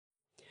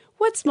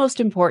What's most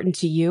important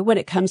to you when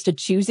it comes to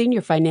choosing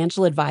your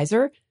financial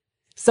advisor?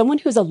 Someone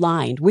who's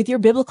aligned with your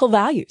biblical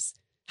values.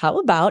 How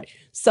about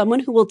someone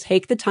who will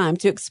take the time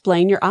to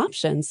explain your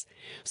options?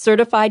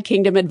 Certified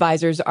Kingdom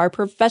Advisors are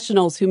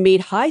professionals who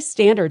meet high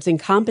standards in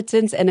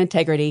competence and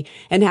integrity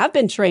and have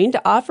been trained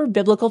to offer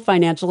biblical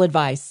financial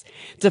advice.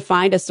 To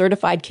find a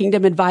Certified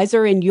Kingdom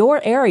Advisor in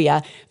your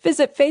area,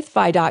 visit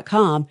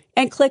faithfi.com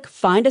and click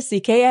Find a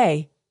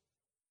CKA.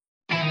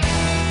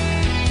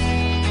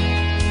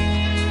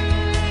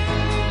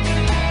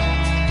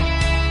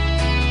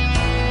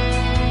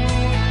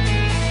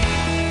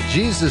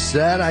 Jesus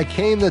said, "I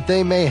came that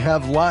they may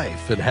have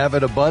life and have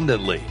it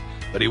abundantly."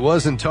 But he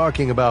wasn't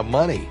talking about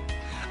money.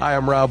 Hi,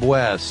 I'm Rob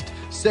West.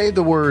 Say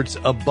the words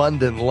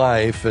abundant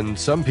life, and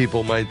some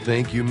people might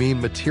think you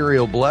mean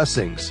material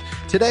blessings.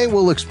 Today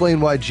we'll explain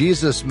why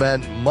Jesus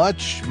meant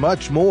much,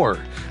 much more.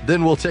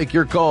 Then we'll take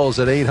your calls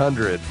at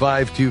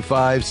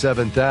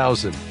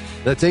 800-525-7000.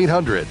 That's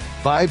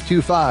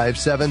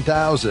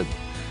 800-525-7000.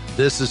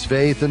 This is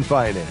Faith and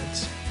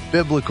Finance,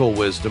 biblical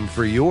wisdom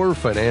for your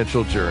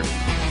financial journey.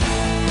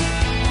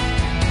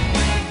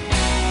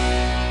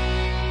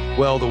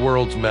 Well, the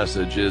world's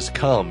message is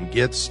come,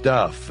 get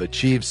stuff,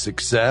 achieve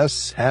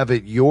success, have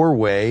it your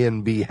way,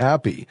 and be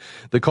happy.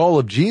 The call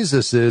of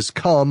Jesus is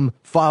come,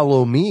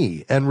 follow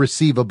me, and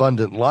receive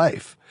abundant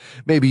life.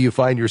 Maybe you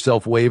find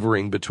yourself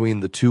wavering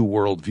between the two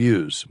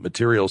worldviews.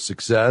 Material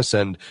success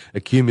and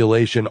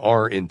accumulation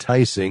are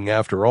enticing.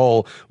 After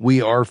all, we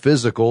are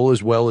physical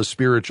as well as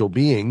spiritual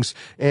beings,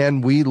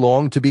 and we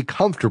long to be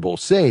comfortable,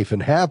 safe,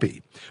 and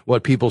happy.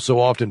 What people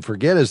so often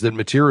forget is that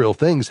material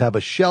things have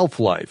a shelf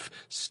life.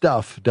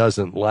 Stuff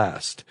doesn't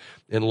last.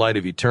 In light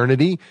of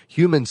eternity,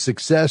 human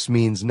success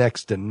means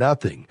next to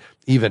nothing.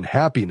 Even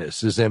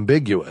happiness is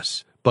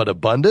ambiguous. But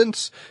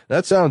abundance?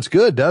 That sounds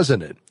good,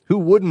 doesn't it? Who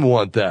wouldn't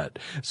want that?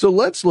 So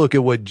let's look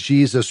at what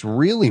Jesus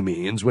really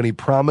means when he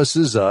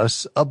promises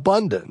us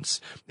abundance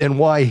and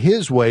why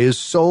his way is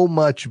so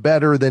much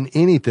better than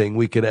anything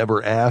we could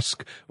ever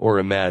ask or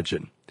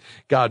imagine.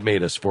 God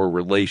made us for a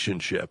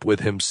relationship with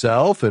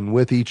himself and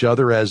with each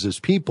other as his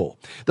people.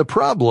 The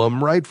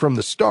problem right from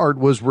the start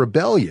was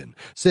rebellion.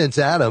 Since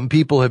Adam,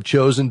 people have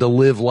chosen to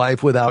live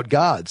life without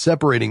God,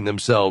 separating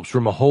themselves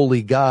from a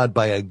holy God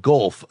by a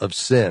gulf of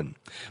sin.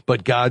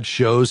 But God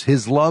shows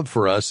his love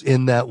for us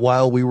in that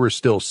while we were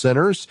still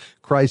sinners,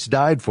 Christ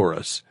died for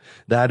us.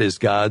 That is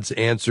God's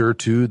answer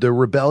to the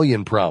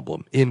rebellion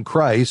problem. In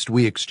Christ,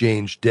 we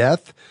exchange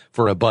death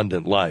for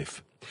abundant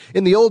life.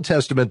 In the Old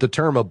Testament, the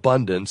term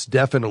abundance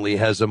definitely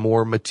has a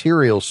more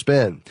material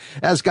spin.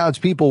 As God's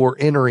people were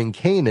entering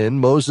Canaan,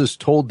 Moses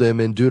told them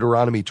in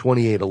Deuteronomy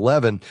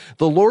 28:11,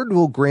 "The Lord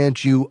will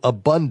grant you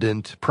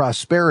abundant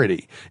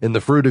prosperity in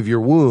the fruit of your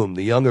womb,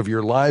 the young of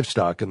your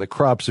livestock, and the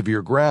crops of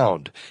your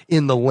ground,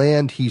 in the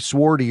land he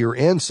swore to your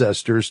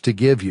ancestors to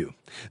give you."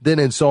 Then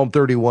in Psalm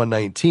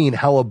 31:19,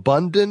 "How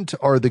abundant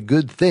are the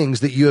good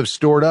things that you have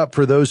stored up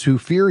for those who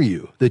fear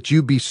you, that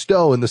you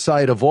bestow in the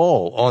sight of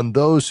all on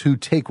those who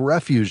take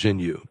refuge in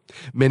you."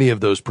 Many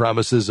of those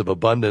promises of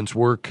abundance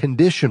were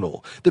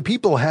conditional. The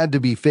people had to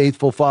be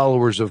faithful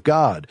followers of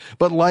God,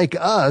 but like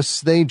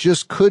us, they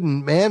just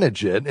couldn't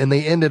manage it, and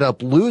they ended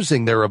up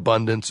losing their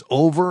abundance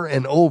over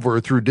and over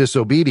through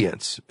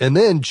disobedience. And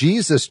then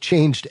Jesus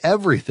changed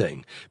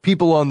everything.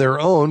 People on their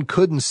own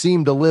couldn't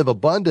seem to live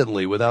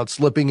abundantly without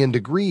slipping into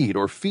greed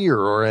or fear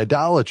or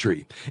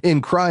idolatry. In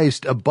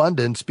Christ,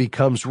 abundance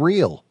becomes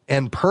real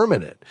and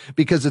permanent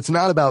because it's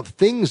not about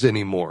things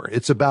anymore.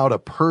 It's about a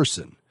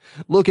person.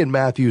 Look at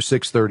Matthew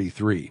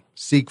 6:33.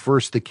 "Seek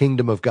first the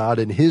kingdom of God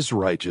and his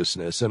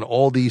righteousness, and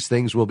all these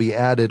things will be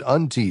added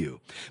unto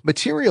you."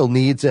 Material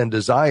needs and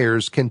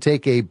desires can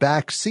take a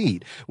back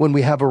seat when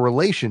we have a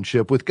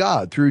relationship with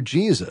God through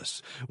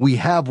Jesus. We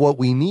have what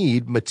we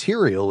need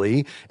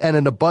materially and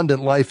an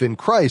abundant life in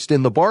Christ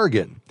in the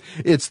bargain.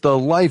 It's the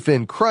life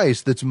in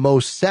Christ that's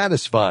most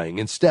satisfying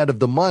instead of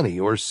the money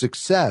or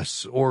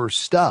success or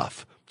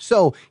stuff.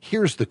 So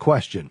here's the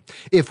question.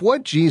 If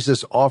what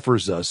Jesus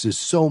offers us is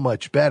so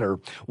much better,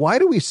 why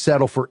do we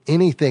settle for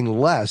anything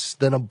less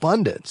than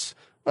abundance?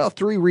 Well,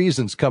 3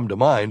 reasons come to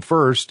mind.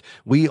 First,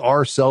 we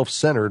are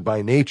self-centered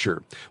by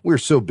nature. We're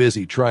so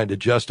busy trying to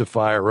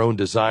justify our own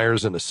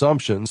desires and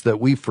assumptions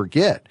that we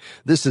forget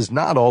this is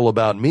not all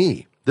about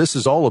me. This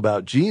is all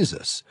about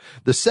Jesus.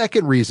 The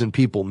second reason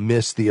people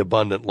miss the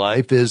abundant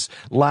life is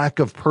lack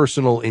of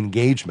personal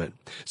engagement.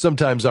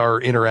 Sometimes our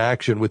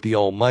interaction with the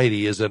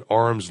Almighty is at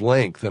arm's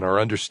length, and our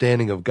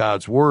understanding of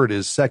God's Word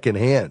is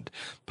secondhand.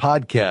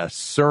 Podcasts,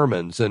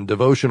 sermons, and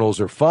devotionals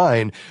are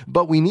fine,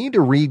 but we need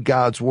to read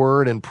God's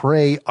Word and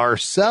pray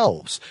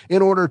ourselves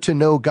in order to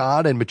know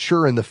God and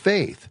mature in the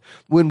faith.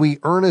 When we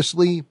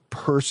earnestly,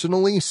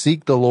 personally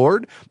seek the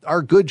Lord,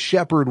 our Good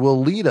Shepherd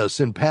will lead us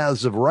in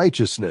paths of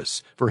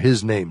righteousness for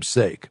his name's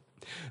sake.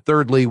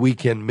 Thirdly, we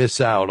can miss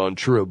out on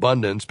true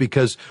abundance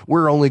because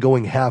we're only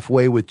going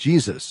halfway with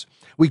Jesus.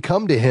 We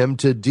come to him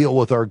to deal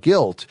with our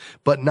guilt,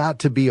 but not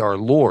to be our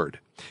Lord.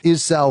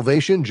 Is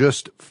salvation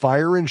just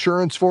fire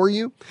insurance for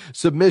you?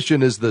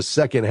 Submission is the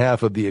second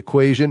half of the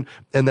equation,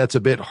 and that's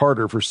a bit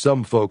harder for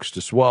some folks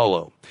to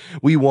swallow.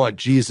 We want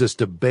Jesus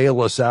to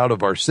bail us out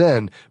of our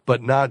sin,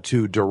 but not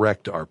to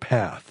direct our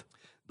path.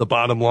 The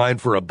bottom line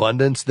for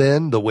abundance,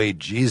 then, the way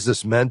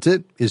Jesus meant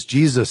it, is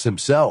Jesus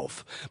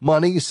himself.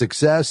 Money,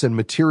 success, and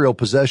material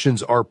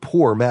possessions are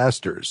poor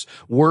masters.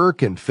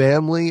 Work and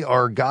family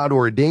are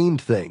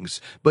God-ordained things,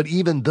 but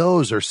even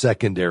those are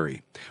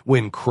secondary.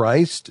 When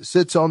Christ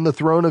sits on the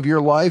throne of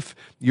your life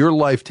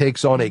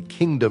takes on a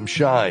kingdom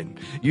shine.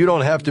 You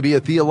don't have to be a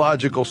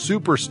theological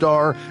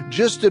superstar,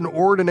 just an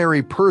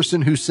ordinary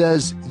person who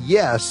says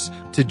yes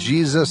to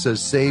Jesus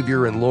as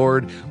Savior and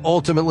Lord.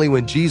 Ultimately,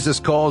 when Jesus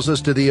calls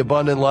us to the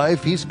abundant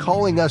life, he's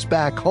calling us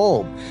back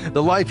home.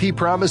 The life he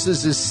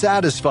promises is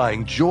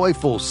satisfying,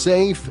 joyful,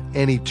 safe,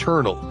 and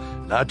eternal.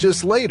 Not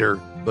just later,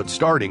 but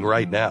starting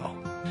right now.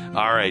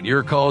 All right,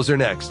 your calls are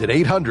next at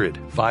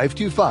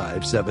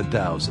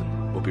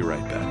 800-525-7000. We'll be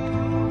right back.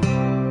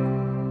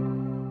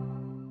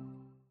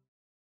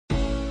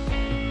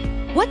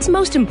 What's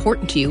most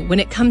important to you when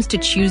it comes to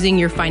choosing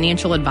your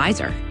financial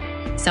advisor?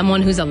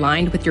 Someone who's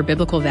aligned with your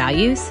biblical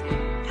values?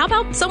 How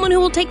about someone who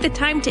will take the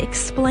time to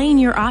explain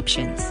your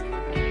options?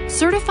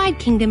 Certified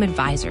Kingdom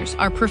Advisors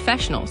are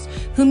professionals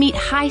who meet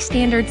high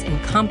standards in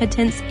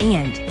competence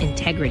and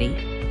integrity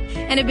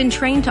and have been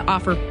trained to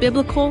offer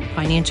biblical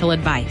financial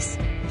advice.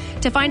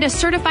 To find a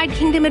Certified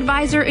Kingdom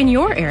Advisor in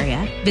your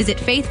area, visit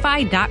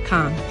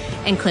faithfi.com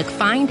and click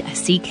Find a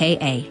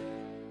CKA.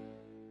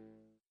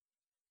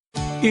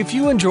 If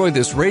you enjoy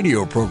this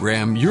radio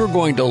program, you're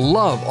going to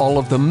love all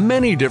of the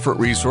many different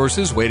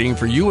resources waiting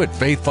for you at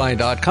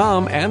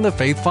faithfi.com and the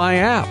FaithFi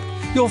app.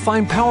 You'll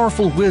find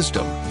powerful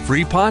wisdom,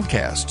 free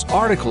podcasts,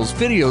 articles,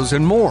 videos,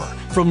 and more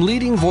from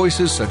leading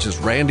voices such as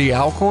Randy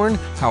Alcorn,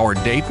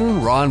 Howard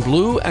Dayton, Ron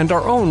Blue, and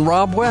our own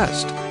Rob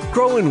West.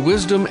 Grow in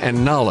wisdom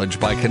and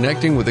knowledge by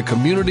connecting with a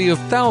community of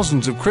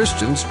thousands of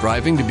Christians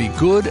striving to be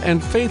good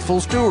and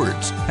faithful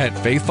stewards at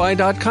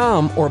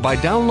faithfi.com or by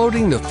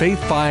downloading the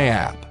FaithFi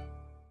app.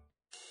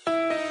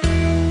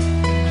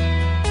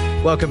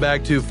 Welcome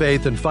back to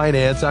Faith and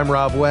Finance. I'm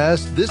Rob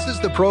West. This is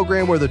the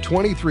program where the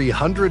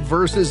 2,300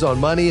 verses on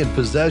money and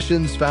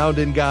possessions found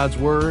in God's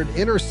Word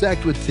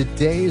intersect with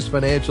today's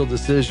financial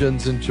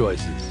decisions and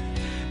choices.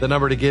 The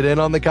number to get in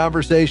on the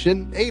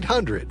conversation,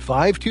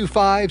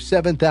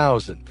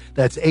 800-525-7000.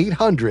 That's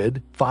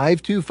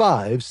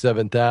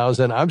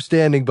 800-525-7000. I'm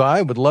standing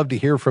by. Would love to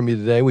hear from you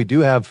today. We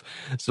do have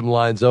some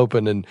lines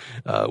open, and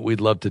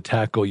we'd love to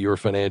tackle your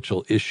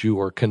financial issue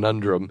or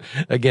conundrum.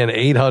 Again,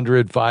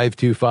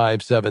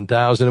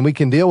 800-525-7000. And we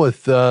can deal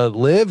with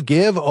live,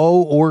 give,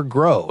 owe, or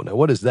grow. Now,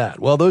 what is that?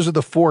 Well, those are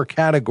the four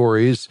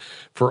categories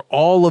for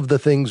all of the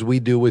things we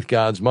do with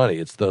God's money.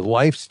 It's the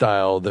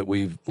lifestyle that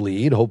we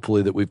lead,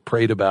 hopefully that we've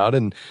prayed about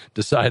and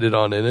decided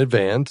on in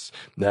advance.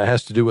 That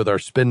has to do with our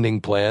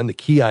spending plan. The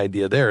key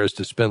idea there is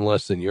to spend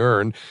less than you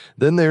earn.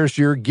 Then there's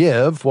your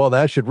give. Well,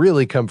 that should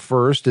really come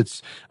first.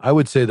 It's, I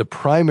would say, the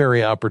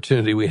primary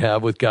opportunity we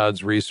have with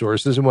God's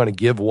resources. We want to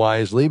give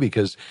wisely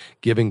because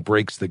giving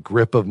breaks the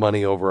grip of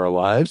money over our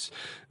lives.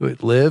 We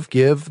live,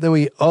 give, then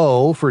we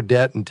owe for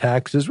debt and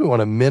taxes. We want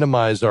to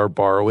minimize our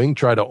borrowing,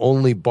 try to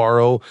only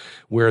borrow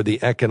where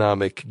the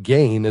economic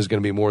gain is going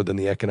to be more than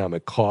the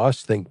economic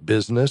cost. Think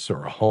business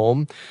or a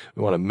home.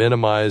 We want to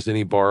minimize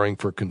any borrowing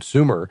for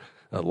consumer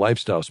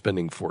lifestyle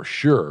spending for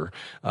sure.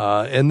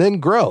 And then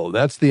grow.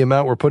 That's the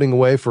amount we're putting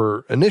away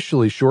for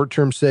initially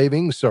short-term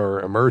savings, our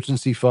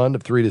emergency fund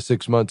of 3 to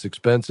 6 months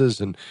expenses.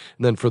 And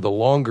then for the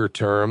longer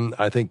term,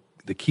 I think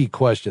the key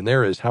question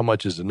there is how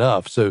much is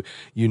enough, so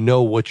you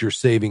know what your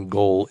saving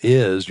goal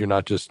is. You're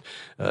not just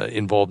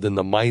involved in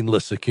the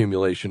mindless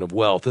accumulation of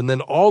wealth. And then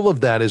all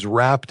of that is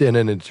wrapped in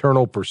an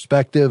eternal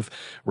perspective,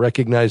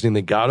 recognizing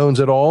that God owns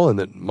it all and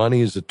that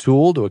money is a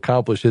tool to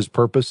accomplish his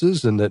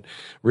purposes, and that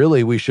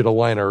really we should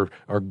align our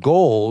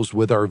goals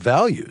with our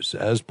values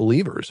as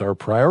believers, our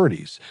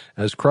priorities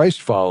as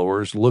Christ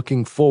followers,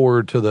 looking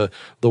forward to the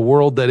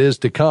world that is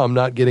to come,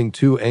 not getting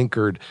too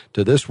anchored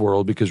to this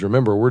world, because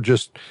remember, we're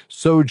just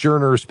sojourners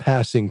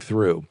passing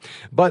through.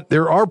 But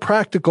there are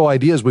practical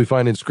ideas we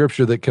find in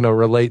Scripture that can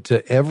relate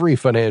to every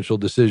financial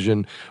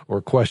decision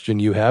or question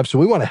you have. So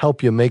we want to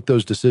help you make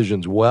those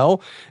decisions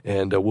well,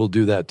 and we'll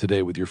do that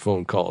today with your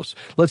phone calls.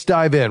 Let's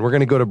dive in. We're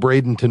going to go to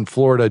Bradenton,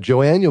 Florida.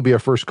 Joanne, you'll be our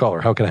first caller.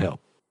 How can I help?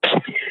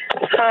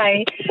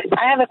 Hi.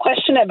 I have a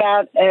question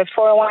about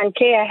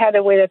 401k. I had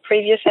it with a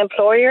previous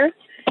employer.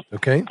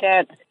 Okay.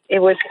 That it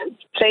was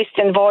placed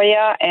in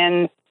Voya,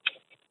 and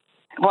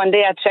one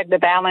day I checked the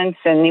balance,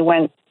 and it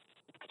went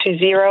to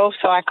zero.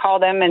 So I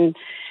called them, and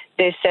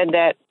they said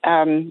that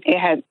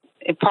it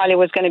probably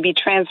was going to be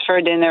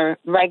transferred in a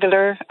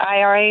regular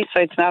IRA, so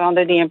it's not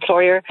under the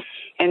employer.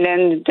 And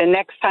then the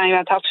next time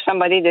I talked to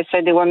somebody, they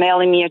said they were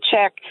mailing me a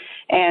check,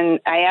 and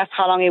I asked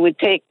how long it would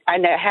take. I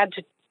had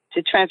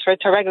to transfer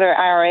it to a regular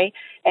IRA,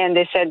 and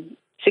they said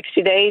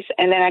 60 days,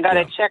 and then I got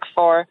a check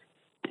for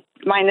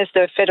minus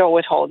the federal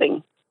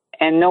withholding,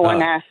 and no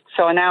one asked.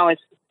 So now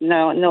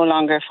no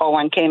longer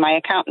 401k. My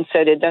accountant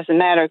said it doesn't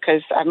matter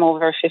because I'm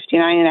over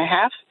 59 and a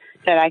half,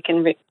 that I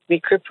can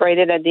recuperate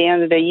it at the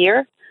end of the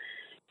year.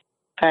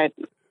 But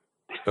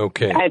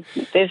okay,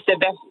 is the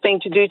best thing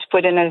to do to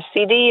put in a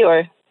CD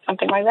or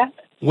something like that?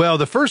 Well,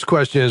 the first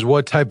question is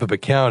what type of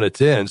account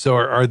it's in. So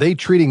are they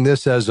treating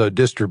this as a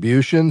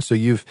distribution? So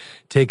you've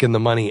taken the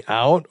money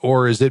out,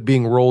 or is it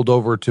being rolled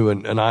over to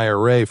an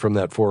IRA from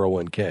that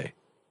 401k?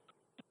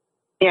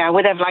 Yeah, I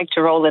would have liked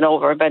to roll it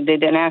over, but they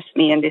didn't ask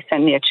me and they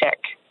sent me a check.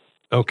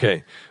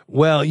 Okay.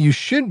 Well, you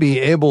should be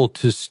able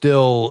to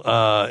still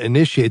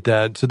initiate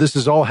that. So this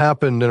has all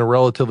happened in a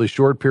relatively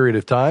short period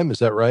of time. Is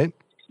that right?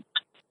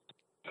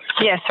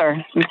 Yes,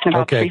 sir. It's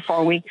about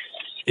 3-4 weeks.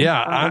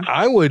 Yeah,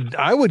 I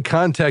would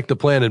contact the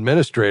plan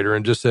administrator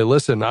and just say,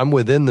 listen, I'm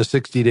within the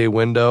 60-day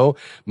window.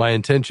 My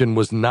intention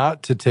was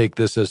not to take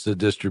this as a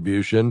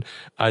distribution.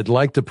 I'd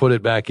like to put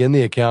it back in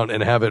the account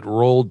and have it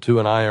rolled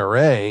to an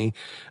IRA.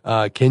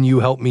 Can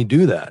you help me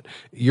do that?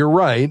 You're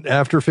right.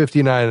 After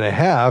 59 and a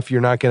half, you're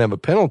not going to have a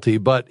penalty,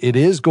 but it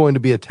is going to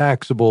be a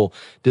taxable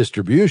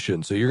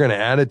distribution. So you're going to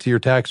add it to your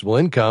taxable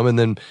income. And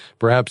then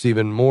perhaps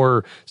even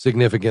more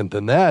significant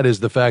than that is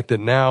the fact that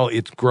now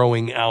it's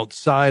growing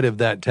outside of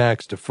that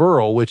tax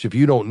deferral, which if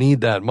you don't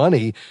need that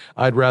money,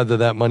 I'd rather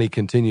that money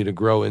continue to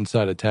grow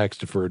inside a tax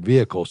deferred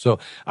vehicle. So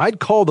I'd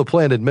call the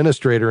plan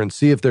administrator and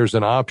see if there's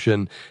an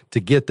option to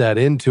get that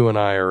into an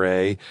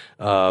IRA.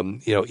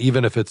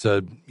 Even if it's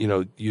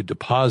you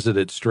deposit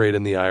it straight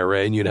in the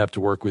IRA, and you'd have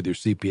to work with your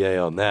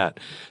CPA on that.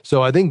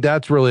 So I think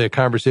that's really a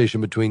conversation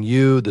between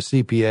you, the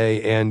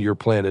CPA, and your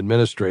plan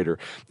administrator.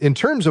 In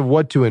terms of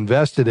what to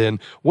invest it in,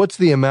 what's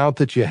the amount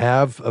that you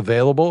have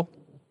available?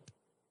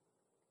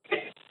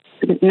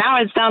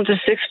 Now it's down to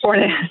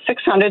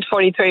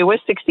 643. It was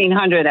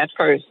 1,600 at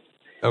first.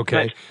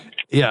 Okay.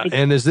 Yeah.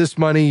 And is this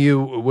money you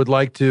would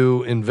like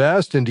to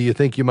invest? And do you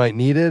think you might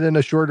need it in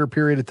a shorter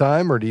period of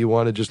time, or do you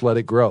want to just let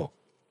it grow?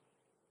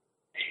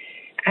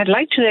 I'd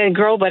like to let it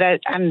grow, but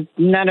I'm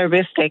not a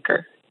risk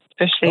taker,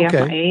 especially at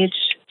my age.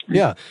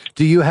 Yeah.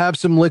 Do you have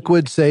some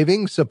liquid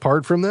savings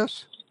apart from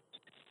this?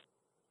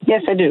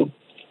 Yes, I do.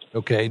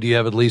 Okay. Do you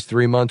have at least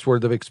 3 months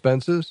worth of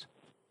expenses?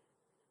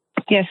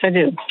 Yes, I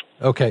do.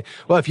 Okay.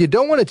 Well, if you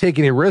don't want to take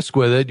any risk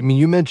with it, I mean,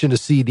 you mentioned a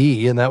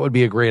CD, and that would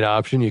be a great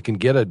option. You can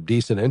get a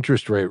decent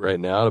interest rate right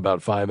now at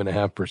about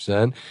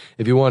 5.5%.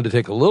 If you wanted to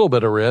take a little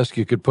bit of risk,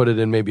 you could put it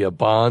in maybe a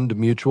bond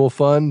mutual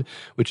fund,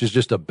 which is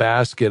just a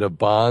basket of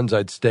bonds.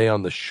 I'd stay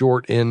on the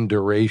short end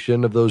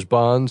duration of those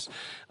bonds,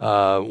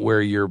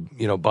 where you're,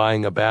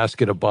 buying a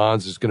basket of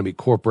bonds. It's going to be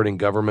corporate and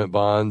government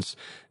bonds,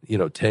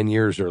 10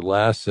 years or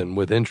less. And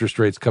with interest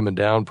rates coming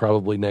down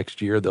probably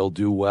next year, they'll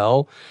do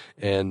well,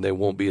 and they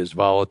won't be as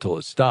volatile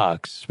as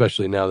stocks,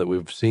 especially now that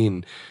we've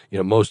seen,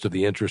 most of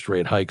the interest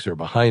rate hikes are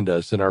behind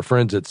us. And our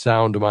friends at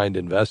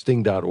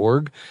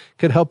soundmindinvesting.org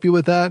could help you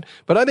with that.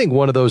 But I think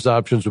one of those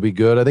options would be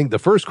good. I think the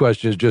first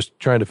question is just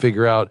trying to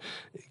figure out,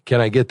 can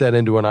I get that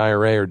into an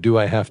IRA, or do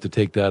I have to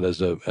take that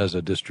as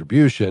a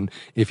distribution?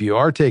 If you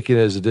are taking it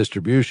as a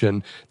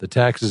distribution, the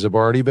taxes have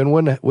already been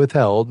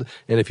withheld.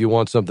 And if you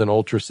want something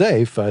ultra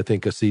safe, I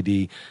think a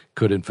CD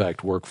could in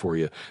fact work for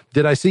you.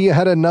 Did I see you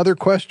had another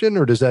question,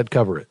 or does that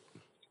cover it?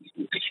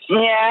 Yeah,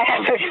 I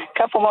have a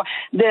couple more.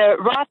 The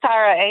Roth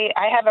IRA,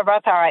 I have a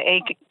Roth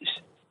IRA.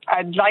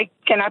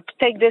 Can I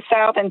take this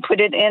out and put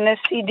it in a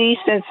CD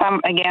since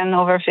I'm, again,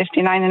 over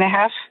 59 and a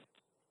half?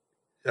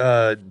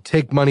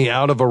 Take money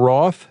out of a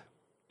Roth?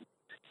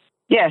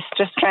 Yes,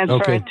 just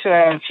transfer it to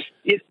a.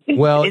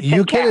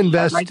 You can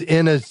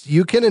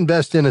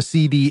invest in a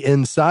CD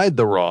inside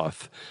the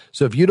Roth.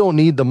 So if you don't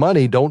need the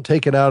money, don't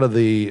take it out of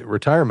the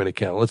retirement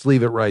account. Let's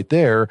leave it right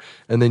there,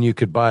 and then you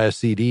could buy a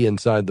CD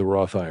inside the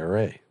Roth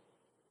IRA.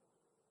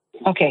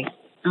 Okay,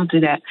 I'll do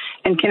that.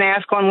 And can I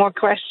ask one more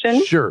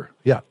question? Sure.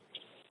 Yeah.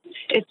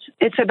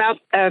 It's about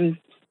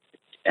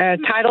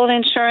title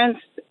insurance.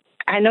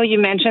 I know you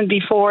mentioned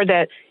before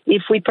that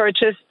if we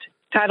purchased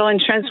title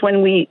insurance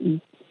when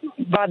we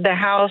bought the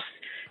house,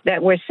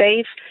 that we're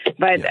safe.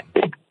 But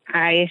yeah.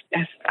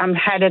 I'm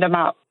had it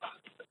about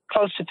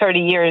close to 30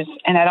 years,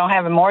 and I don't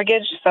have a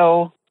mortgage.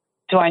 So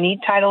do I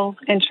need title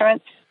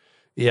insurance?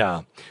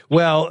 Yeah.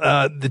 Well,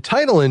 the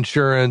title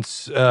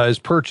insurance is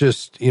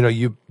purchased,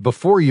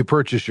 before you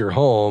purchase your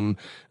home,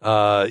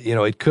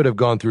 it could have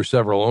gone through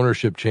several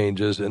ownership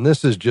changes. And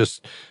this is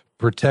just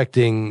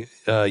protecting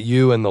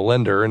you and the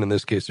lender, and in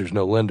this case, there's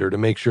no lender, to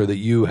make sure that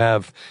you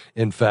have,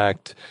 in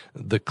fact,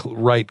 the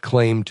right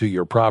claim to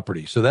your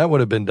property. So that would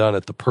have been done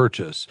at the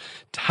purchase.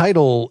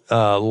 Title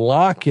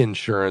lock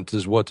insurance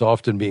is what's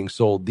often being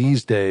sold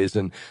these days,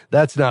 and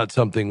that's not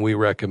something we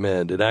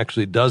recommend. It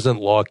actually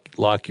doesn't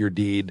lock your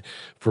deed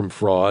from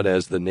fraud,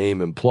 as the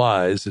name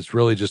implies. It's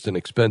really just an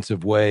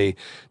expensive way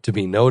to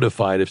be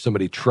notified if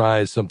somebody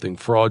tries something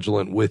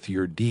fraudulent with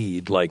your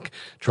deed, like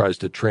tries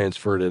to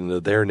transfer it into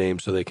their name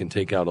so they can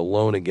take out a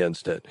loan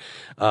against it.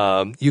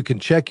 You can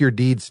check your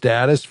deed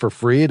status for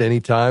free at any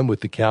time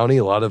with the county.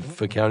 A lot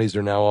of counties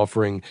are now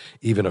offering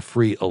even a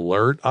free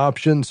alert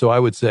option. So I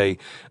would say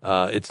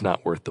it's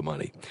not worth the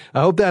money.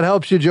 I hope that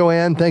helps you,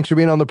 Joanne. Thanks for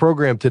being on the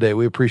program today.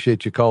 We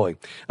appreciate you calling.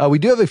 We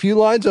do have a few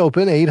lines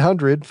open,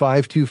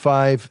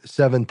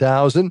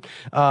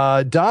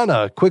 800-525-7000.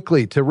 Donna,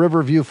 quickly to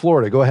Riverview,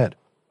 Florida. Go ahead.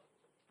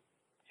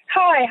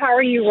 Hi, how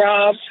are you,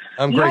 Rob?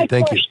 I'm great,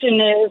 thank you. My question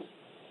is,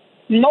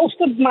 most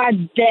of my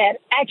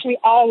debt, actually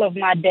all of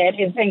my debt,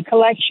 is in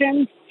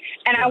collections,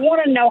 and I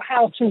want to know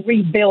how to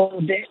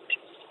rebuild it.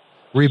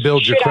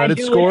 Rebuild your credit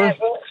score?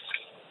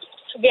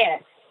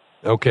 Yes.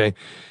 Okay.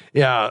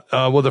 Yeah.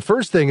 Well, the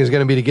first thing is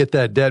going to be to get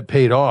that debt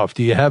paid off.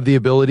 Do you have the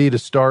ability to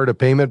start a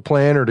payment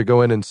plan or to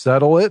go in and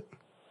settle it?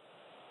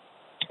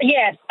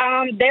 Yes.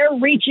 I've been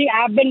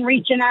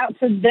reaching out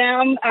to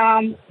them,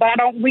 but I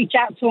don't reach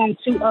out to them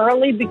too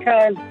early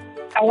because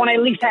I want to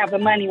at least have the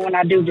money when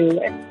I do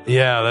it.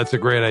 Yeah, that's a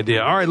great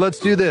idea. All right, let's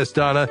do this,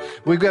 Donna.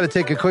 We've got to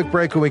take a quick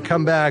break. When we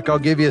come back, I'll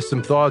give you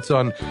some thoughts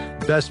on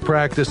best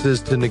practices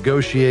to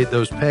negotiate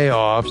those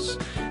payoffs.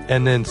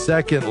 And then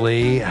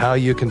secondly, how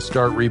you can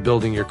start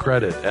rebuilding your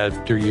credit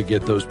after you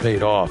get those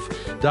paid off.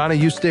 Donna,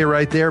 you stay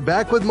right there.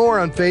 Back with more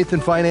on Faith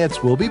and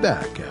Finance. We'll be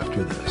back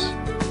after this.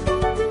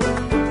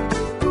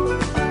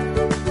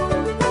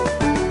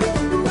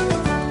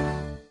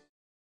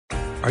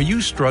 Are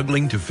you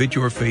struggling to fit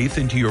your faith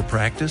into your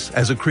practice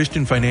as a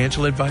Christian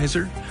financial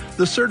advisor?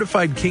 The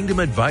Certified Kingdom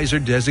Advisor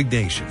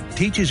designation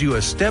teaches you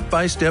a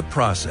step-by-step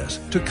process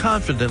to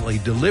confidently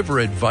deliver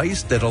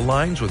advice that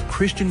aligns with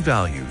Christian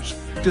values.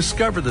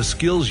 Discover the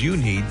skills you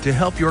need to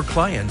help your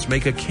clients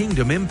make a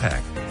kingdom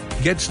impact.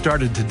 Get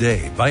started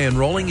today by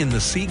enrolling in the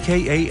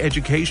CKA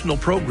educational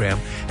program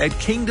at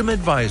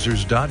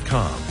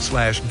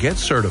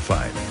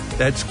kingdomadvisors.com/getcertified.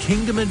 That's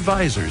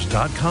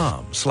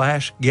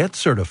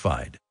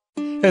kingdomadvisors.com/getcertified.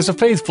 As a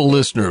faithful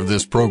listener of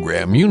this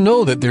program, you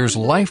know that there's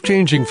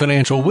life-changing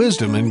financial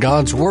wisdom in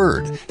God's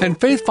Word, and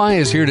FaithFi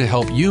is here to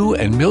help you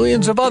and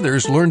millions of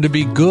others learn to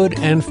be good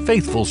and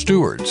faithful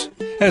stewards.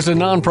 As a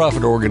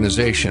nonprofit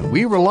organization,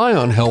 we rely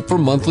on help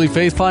from monthly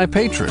FaithFi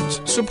patrons,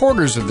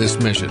 supporters of this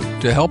mission,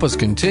 to help us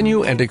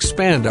continue and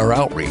expand our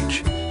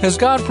outreach. Has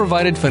God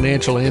provided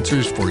financial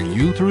answers for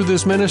you through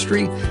this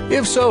ministry?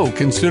 If so,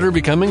 consider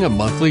becoming a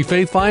monthly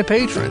FaithFi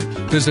patron.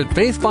 Visit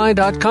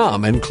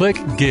faithfi.com and click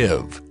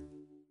Give.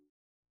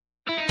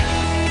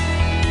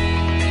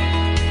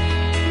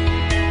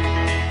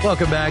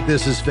 Welcome back.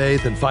 This is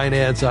Faith and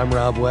Finance. I'm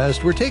Rob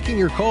West. We're taking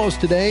your calls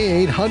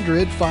today,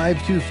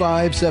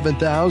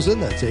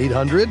 800-525-7000. That's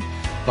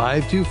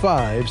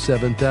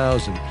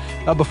 800-525-7000.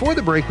 Before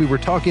the break, we were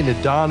talking to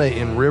Donna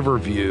in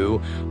Riverview.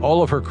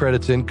 All of her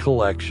credit's in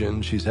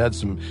collection. She's had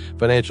some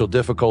financial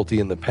difficulty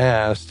in the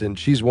past, and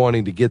she's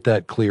wanting to get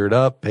that cleared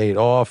up, paid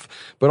off,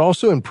 but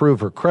also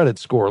improve her credit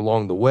score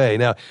along the way.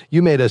 Now,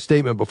 you made a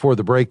statement before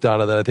the break,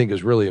 Donna, that I think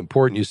is really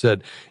important. You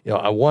said,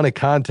 I want to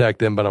contact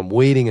them, but I'm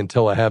waiting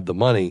until I have the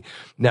money.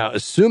 Now,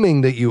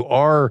 assuming that you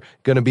are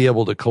going to be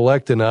able to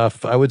collect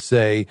enough, I would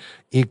say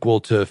equal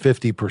to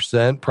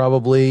 50%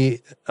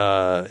 probably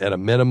at a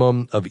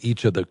minimum of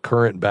each of the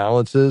current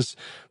balances,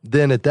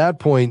 then at that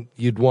point,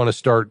 you'd want to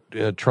start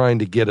trying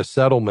to get a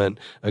settlement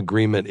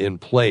agreement in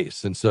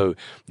place. And so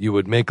you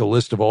would make a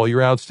list of all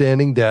your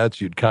outstanding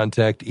debts. You'd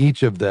contact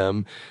each of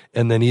them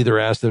and then either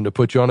ask them to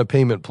put you on a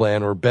payment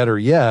plan or better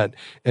yet,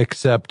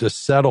 accept a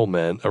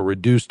settlement, a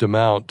reduced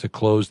amount to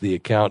close the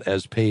account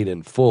as paid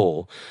in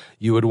full.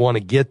 You would want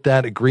to get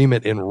that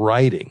agreement in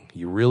writing.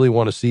 You really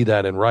want to see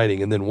that in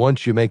writing. And then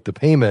once you make the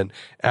payment,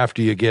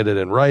 after you get it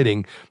in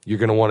writing, you're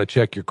going to want to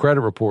check your credit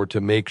report to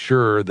make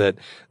sure that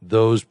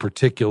those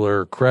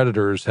particular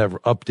creditors have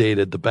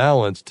updated the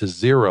balance to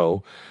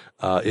zero.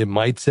 It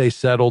might say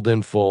settled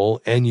in full,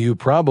 and you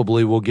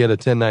probably will get a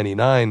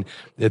 1099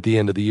 at the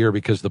end of the year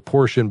because the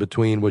portion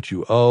between what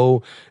you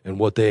owe and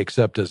what they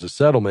accept as a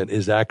settlement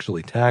is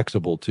actually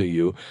taxable to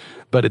you.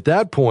 But at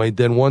that point,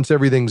 then once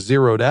everything's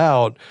zeroed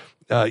out,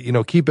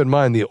 keep in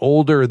mind, the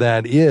older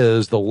that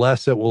is, the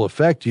less it will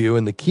affect you.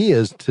 And the key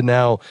is to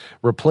now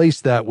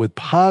replace that with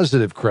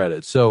positive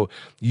credit. So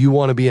you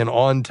want to be an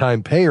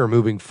on-time payer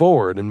moving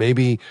forward. And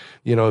maybe,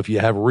 if you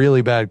have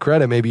really bad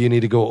credit, maybe you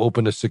need to go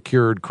open a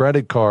secured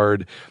credit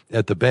card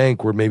at the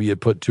bank where maybe you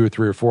put $200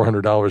 or $300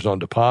 or $400 on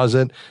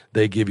deposit.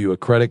 They give you a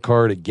credit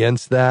card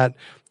against that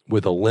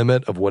with a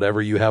limit of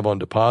whatever you have on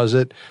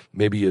deposit.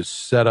 Maybe you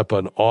set up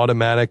an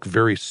automatic,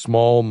 very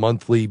small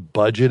monthly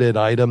budgeted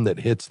item that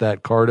hits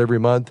that card every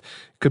month.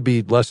 It could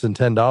be less than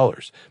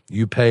 $10.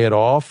 You pay it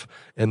off,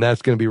 and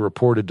that's going to be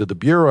reported to the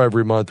Bureau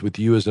every month with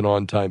you as an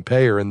on-time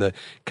payer. And the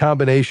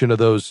combination of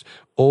those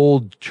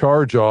old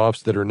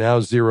charge-offs that are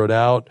now zeroed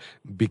out,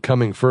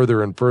 becoming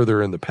further and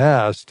further in the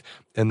past,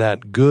 and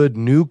that good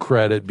new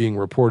credit being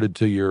reported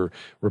to your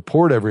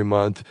report every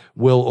month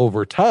will,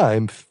 over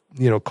time,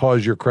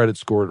 cause your credit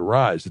score to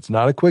rise. It's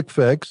not a quick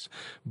fix,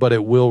 but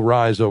it will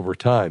rise over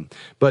time.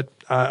 But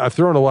I've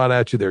thrown a lot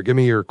at you there. Give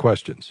me your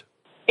questions.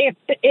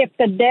 if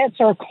the debts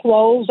are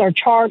closed or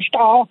charged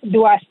off,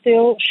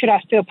 should I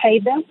still pay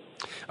them?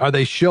 Are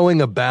they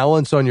showing a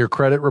balance on your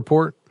credit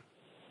report?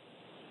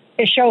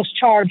 It shows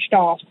charged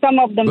off. Some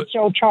of them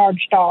show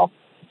charged off.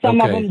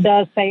 Some of them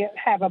does say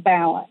have a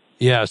balance.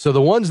 Yeah, so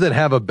the ones that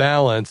have a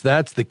balance,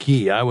 that's the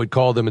key. I would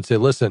call them and say,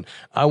 listen,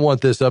 I want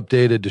this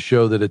updated to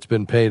show that it's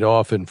been paid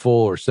off in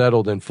full or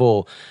settled in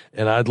full,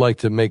 and I'd like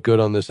to make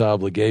good on this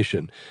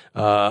obligation.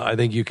 I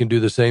think you can do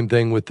the same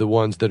thing with the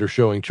ones that are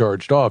showing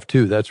charged off,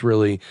 too. That's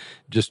really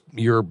just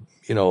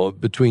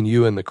between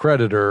you and the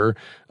creditor,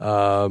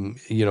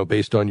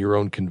 based on your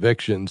own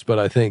convictions. But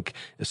I think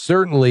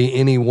certainly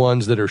any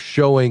ones that are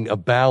showing a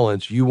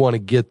balance, you want to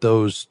get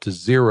those to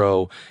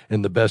zero.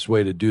 And the best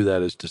way to do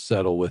that is to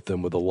settle with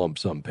them with a lump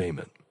sum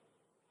payment.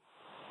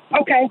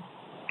 Okay.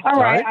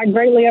 All right. I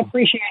greatly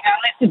appreciate it.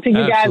 I listen to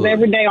you guys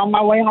every day on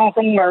my way home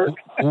from work.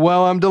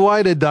 Well, I'm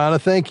delighted, Donna.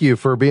 Thank you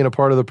for being a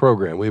part of the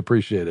program. We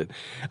appreciate it.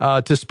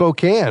 To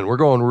Spokane, we're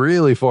going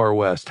really far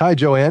west. Hi,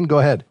 Joanne. Go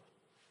ahead.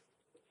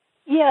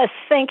 Yes,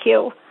 thank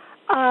you.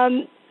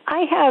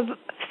 I have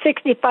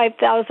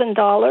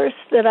 $65,000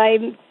 that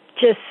I'm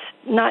just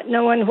not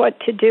knowing what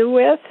to do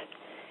with.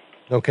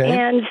 Okay.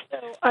 And so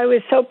I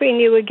was hoping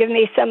you would give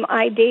me some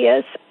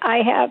ideas. I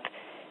have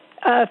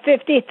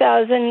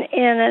 $50,000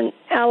 in an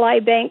Ally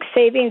Bank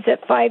savings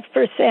at 5%,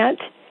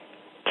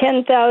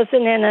 $10,000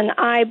 in an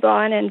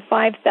I-bond, and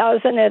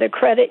 $5,000 at a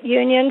credit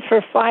union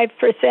for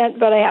 5%.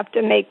 But I have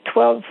to make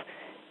 12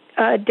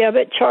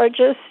 debit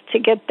charges to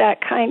get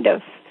that kind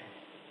of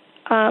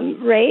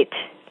rate.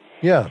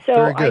 Yeah, so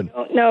very good. I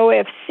don't know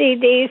if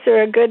CDs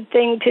are a good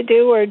thing to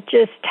do or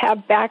just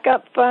have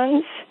backup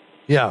funds.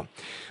 Yeah.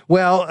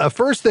 Well,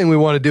 first thing we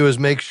want to do is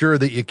make sure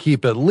that you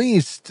keep at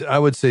least, I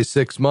would say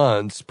 6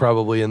 months,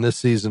 probably in this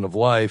season of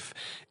life,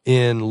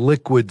 in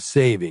liquid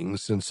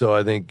savings. And so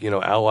I think,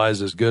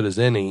 Ally's as good as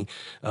any.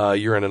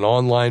 You're in an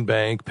online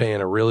bank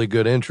paying a really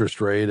good interest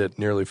rate at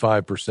nearly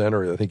 5%,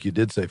 or I think you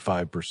did say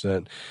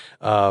 5%.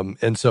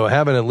 And so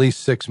having at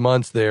least 6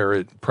 months there,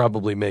 it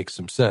probably makes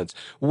some sense.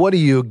 What do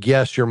you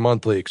guess your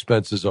monthly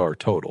expenses are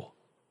total?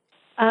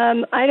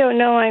 I don't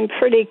know. I'm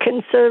pretty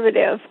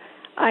conservative.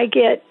 I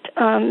get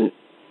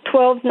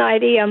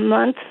 $12.90 a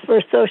month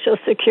for Social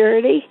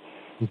Security.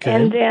 Okay.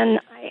 And then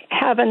I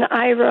have an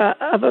IRA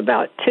of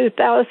about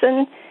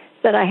 $2,000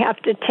 that I have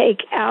to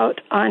take out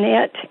on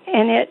it,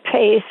 and it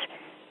pays.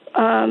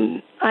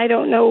 I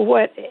don't know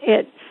what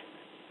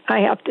I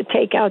have to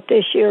take out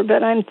this year,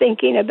 but I'm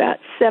thinking about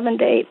 $7,000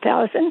 to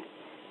 $8,000.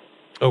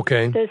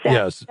 Okay. Does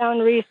that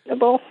sound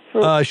reasonable?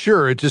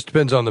 Sure. It just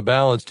depends on the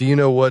balance. Do you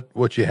know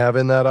what you have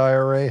in that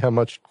IRA? How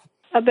much?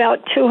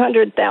 About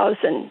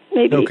 $200,000,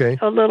 maybe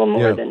a little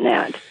more than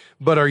that.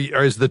 But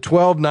is the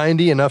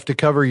 $1,290 enough to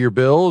cover your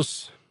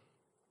bills?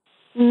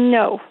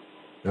 No.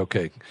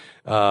 Okay.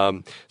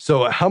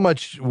 So how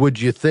much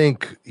would you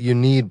think you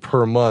need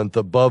per month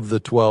above the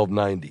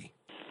 $1,290?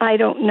 I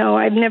don't know.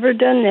 I've never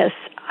done this.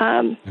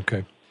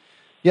 Okay.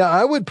 Yeah,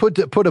 I would put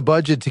a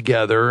budget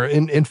together.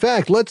 In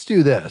fact, let's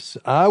do this.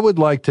 I would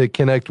like to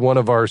connect one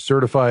of our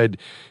certified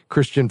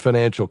Christian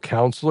financial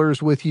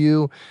counselors with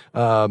you.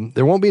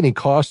 There won't be any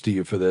cost to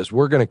you for this.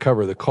 We're going to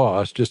cover the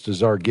cost just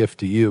as our gift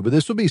to you. But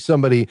this will be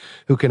somebody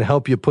who can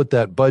help you put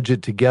that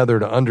budget together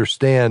to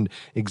understand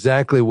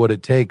exactly what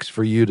it takes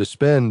for you to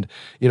spend,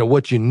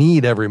 what you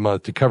need every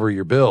month to cover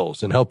your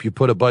bills and help you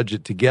put a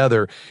budget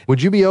together.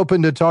 Would you be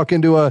open to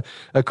talking to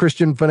a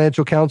Christian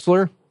financial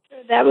counselor?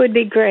 That would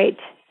be great.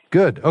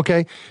 Good.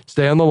 Okay.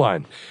 Stay on the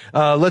line.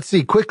 Let's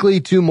see.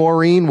 Quickly to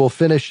Maureen. We'll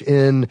finish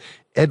in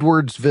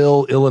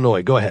Edwardsville,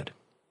 Illinois. Go ahead.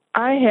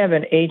 I have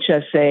an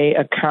HSA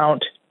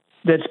account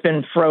that's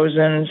been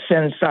frozen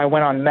since I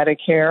went on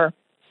Medicare.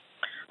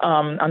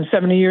 I'm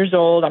 70 years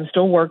old. I'm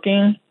still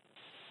working.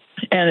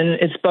 And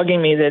it's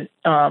bugging me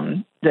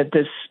that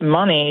this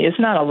money is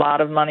not a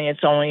lot of money.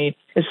 It's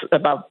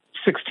about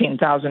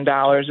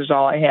 $16,000 is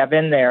all I have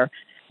in there,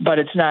 but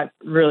it's not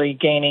really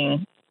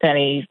gaining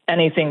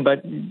anything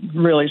but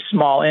really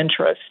small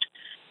interest.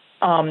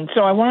 So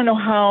I want to know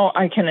how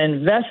I can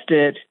invest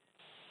it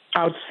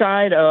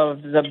outside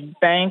of the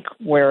bank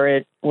where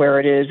it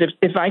is.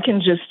 If I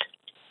can just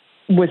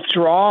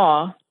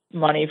withdraw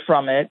money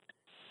from it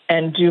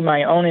and do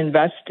my own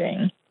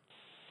investing.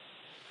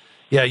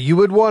 Yeah, you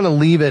would want to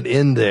leave it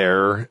in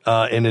there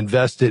and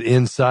invest it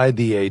inside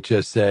the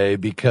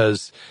HSA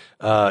because,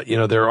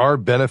 there are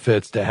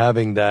benefits to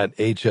having that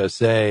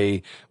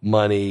HSA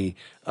money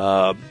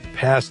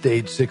past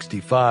age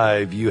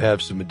 65. You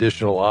have some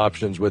additional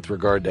options with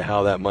regard to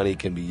how that money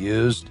can be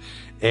used.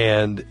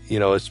 And,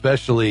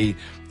 especially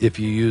if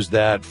you use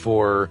that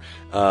for,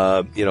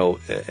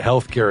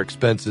 healthcare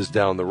expenses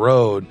down the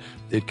road,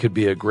 it could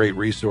be a great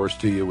resource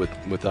to you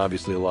with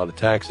obviously a lot of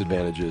tax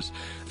advantages.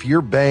 If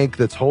your bank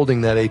that's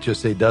holding that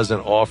HSA doesn't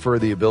offer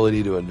the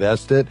ability to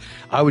invest it,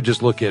 I would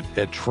just look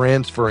at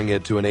transferring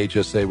it to an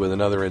HSA with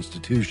another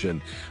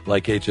institution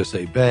like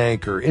HSA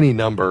Bank or any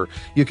number.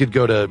 You could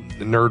go to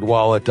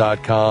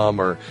nerdwallet.com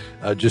or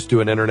just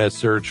do an internet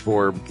search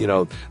for,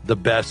 the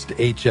best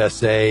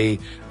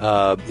HSA,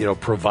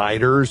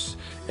 providers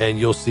and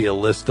you'll see a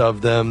list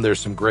of them. There's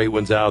some great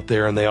ones out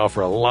there, and they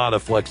offer a lot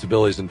of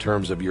flexibilities in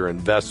terms of your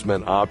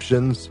investment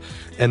options.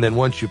 And then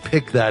once you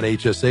pick that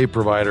HSA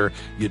provider,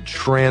 you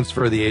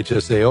transfer the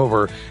HSA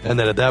over, and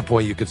then at that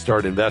point you could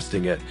start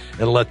investing it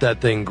and let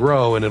that thing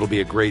grow, and it'll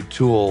be a great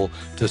tool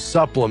to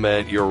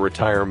supplement your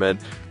retirement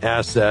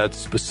assets,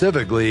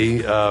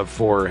 specifically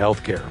for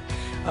healthcare.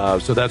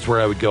 So that's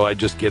where I would go. I'd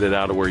just get it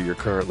out of where you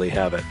currently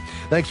have it.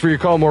 Thanks for your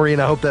call, Maureen.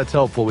 I hope that's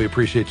helpful. We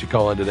appreciate you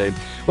calling today.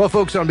 Well,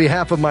 folks, on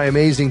behalf of my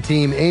amazing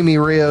team, Amy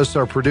Rios,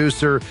 our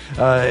producer,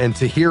 and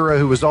Tahira,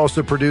 who was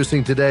also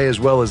producing today, as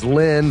well as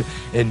Lynn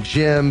and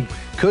Jim,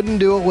 couldn't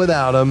do it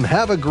without them.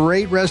 Have a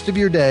great rest of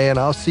your day, and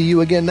I'll see you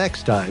again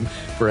next time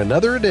for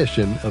another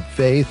edition of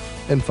Faith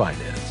and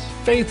Finance.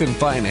 Faith and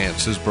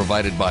Finance is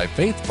provided by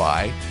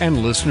FaithFi and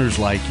listeners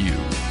like you.